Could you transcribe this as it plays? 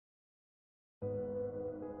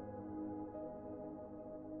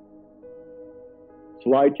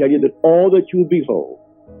So I tell you that all that you behold,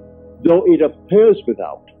 though it appears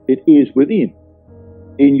without, it is within,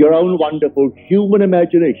 in your own wonderful human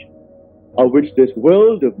imagination, of which this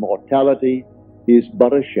world of mortality is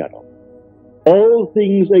but a shadow. All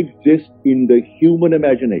things exist in the human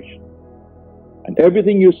imagination, and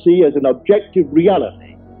everything you see as an objective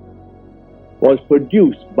reality was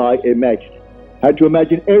produced by imagining. Had to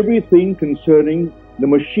imagine everything concerning the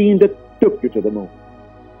machine that took you to the moon.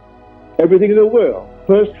 Everything in the world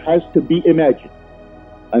first has to be imagined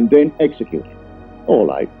and then executed. All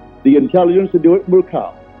right, the intelligence to do it will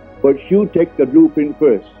come, but you take the blueprint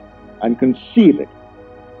first and conceive it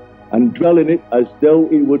and dwell in it as though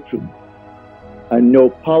it were true. And no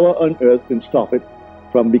power on earth can stop it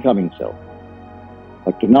from becoming so.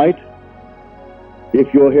 But tonight,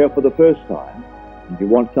 if you're here for the first time and you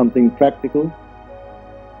want something practical,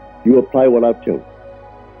 you apply what I've chosen.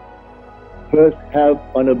 First, have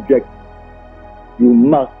an objective. You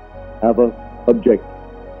must have an objective.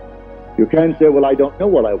 You can't say, well, I don't know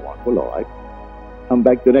what I want. Well, all right. Come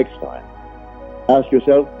back the next time. Ask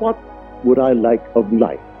yourself, what would I like of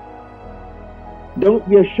life? Don't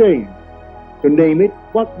be ashamed to name it.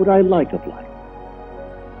 What would I like of life?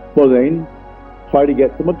 Well, then, try to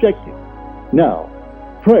get some objectives. Now,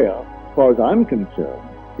 prayer, as far as I'm concerned,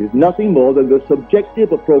 is nothing more than the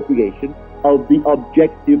subjective appropriation of the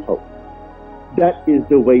objective hope. That is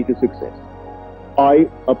the way to success. I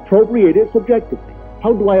appropriate it subjectively.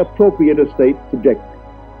 How do I appropriate a state subjectively?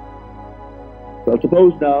 Well,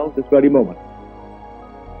 suppose now, this very moment,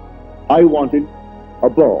 I wanted a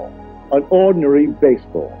ball, an ordinary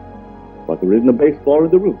baseball. But there isn't a baseball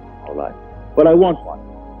in the room, all right. But I want one.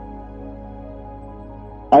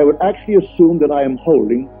 I would actually assume that I am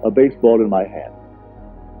holding a baseball in my hand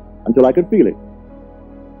until I can feel it.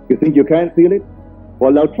 You think you can't feel it?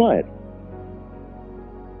 Well, now try it.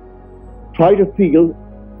 Try to feel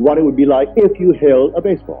what it would be like if you held a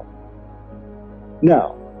baseball.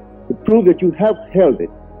 Now, to prove that you have held it,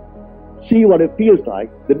 see what it feels like,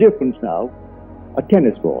 the difference now, a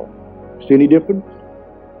tennis ball. See any difference?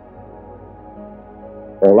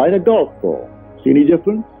 All right, a golf ball. See any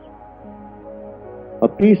difference? A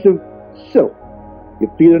piece of silk. You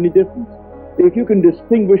feel any difference? If you can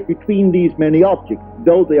distinguish between these many objects,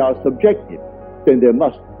 though they are subjective, then there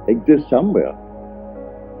must exist somewhere.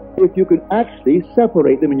 If you can actually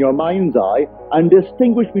separate them in your mind's eye and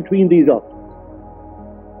distinguish between these objects,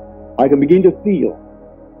 I can begin to feel,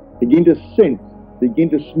 begin to sense, begin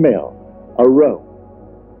to smell a rose.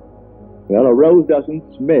 Well, a rose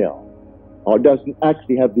doesn't smell or doesn't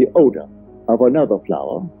actually have the odor of another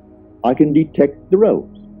flower. I can detect the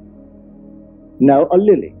rose. Now a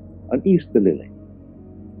lily, an Easter lily.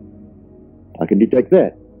 I can detect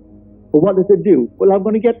that. Well, what does it do? Well, I'm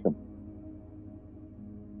going to get them.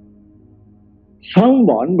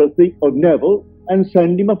 Someone will think of Neville and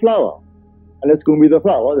send him a flower. And it's going to be the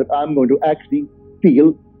flower that I'm going to actually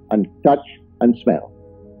feel and touch and smell.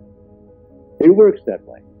 It works that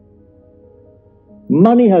way.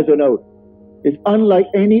 Money has an odor. It's unlike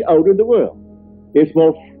any odor in the world. It's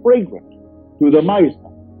more fragrant to the miser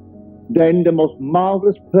than the most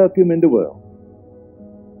marvelous perfume in the world.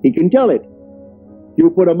 He can tell it. You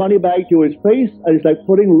put a money bag to his face, and it's like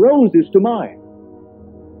putting roses to mine.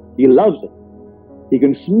 He loves it. He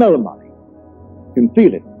can smell money. He can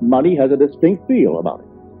feel it. Money has a distinct feel about it.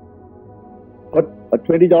 Put a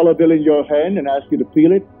 $20 bill in your hand and ask you to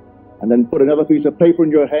feel it, and then put another piece of paper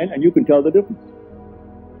in your hand, and you can tell the difference.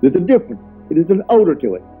 There's a difference. It is an odor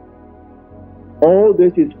to it. All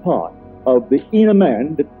this is part of the inner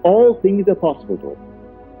man, that all things are possible to it.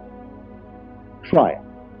 Try it.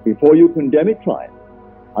 Before you condemn it, try it.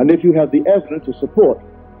 And if you have the evidence to support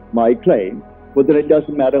my claim, well, then it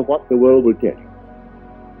doesn't matter what the world will tell you.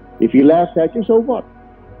 If he laughs at you, so what?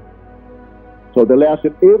 So they laughed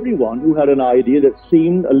at everyone who had an idea that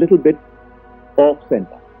seemed a little bit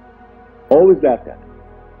off-center. Always laughed at it.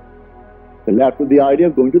 They laughed at the idea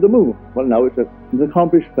of going to the moon. Well, now it's an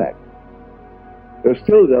accomplished fact. There are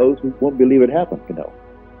still those who won't believe it happened, you know,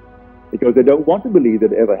 because they don't want to believe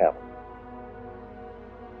that it ever happened.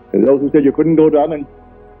 There are those who said you couldn't go down and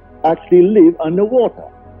actually live underwater.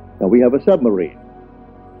 Now we have a submarine.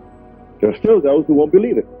 There are still those who won't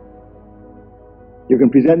believe it. You can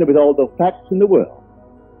present them with all the facts in the world,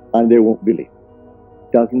 and they won't believe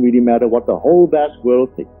it. Doesn't really matter what the whole vast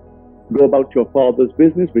world thinks. Go about your Father's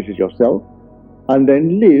business, which is yourself, and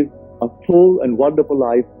then live a full and wonderful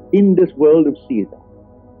life in this world of Caesar.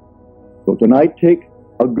 So tonight, take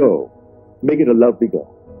a go. Make it a lovely go,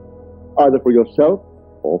 either for yourself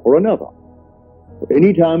or for another.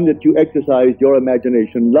 Any time that you exercise your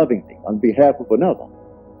imagination lovingly on behalf of another,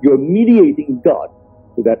 you're mediating God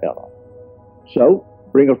to that error. So,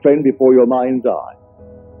 bring a friend before your mind's eye.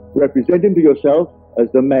 Represent him to yourself as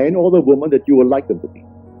the man or the woman that you would like them to be.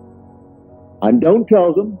 And don't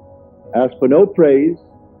tell them, ask for no praise,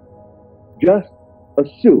 just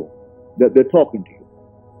assume that they're talking to you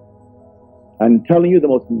and telling you the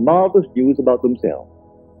most marvelous news about themselves.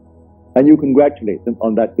 And you congratulate them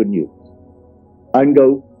on that good news. And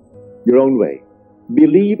go your own way.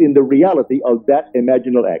 Believe in the reality of that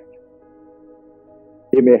imaginal act.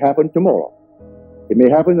 It may happen tomorrow. It may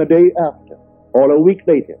happen the day after, or a week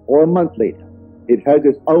later, or a month later. It has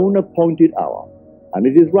its own appointed hour, and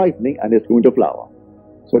it is ripening, and it's going to flower.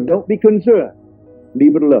 So don't be concerned.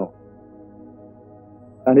 Leave it alone,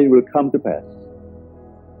 and it will come to pass.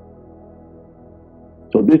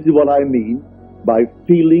 So this is what I mean by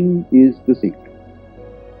feeling is the secret.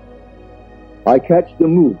 I catch the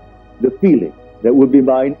mood, the feeling that would be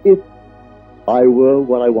mine if I were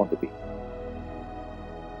what I want to be.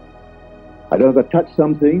 I don't have to touch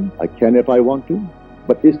something. I can if I want to,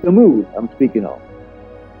 but it's the mood I'm speaking of.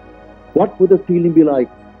 What would the feeling be like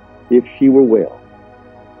if she were well?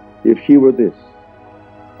 If she were this?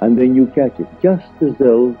 And then you catch it just as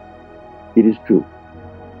though it is true.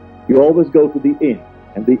 You always go to the end,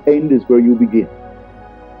 and the end is where you begin.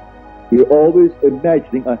 We're always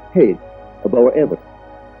imagining ahead of our evidence.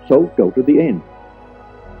 So go to the end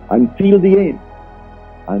and feel the end.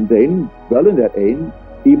 And then dwell in that end,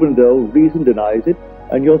 even though reason denies it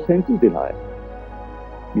and your senses deny it.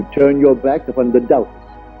 You turn your back upon the doubts.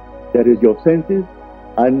 That is your senses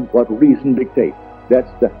and what reason dictates.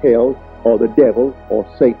 That's the hell or the devil or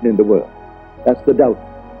Satan in the world. That's the doubt.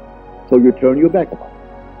 So you turn your back upon it.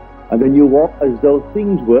 And then you walk as though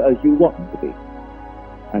things were as you want them to be.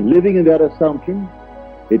 And living in that assumption,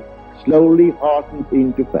 it slowly hardens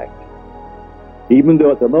into fact. Even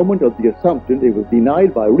though at the moment of the assumption it was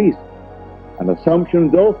denied by reason, an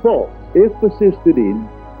assumption, though false, if persisted in,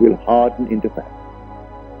 will harden into fact.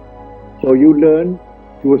 So you learn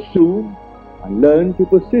to assume and learn to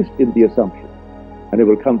persist in the assumption, and it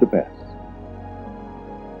will come to pass.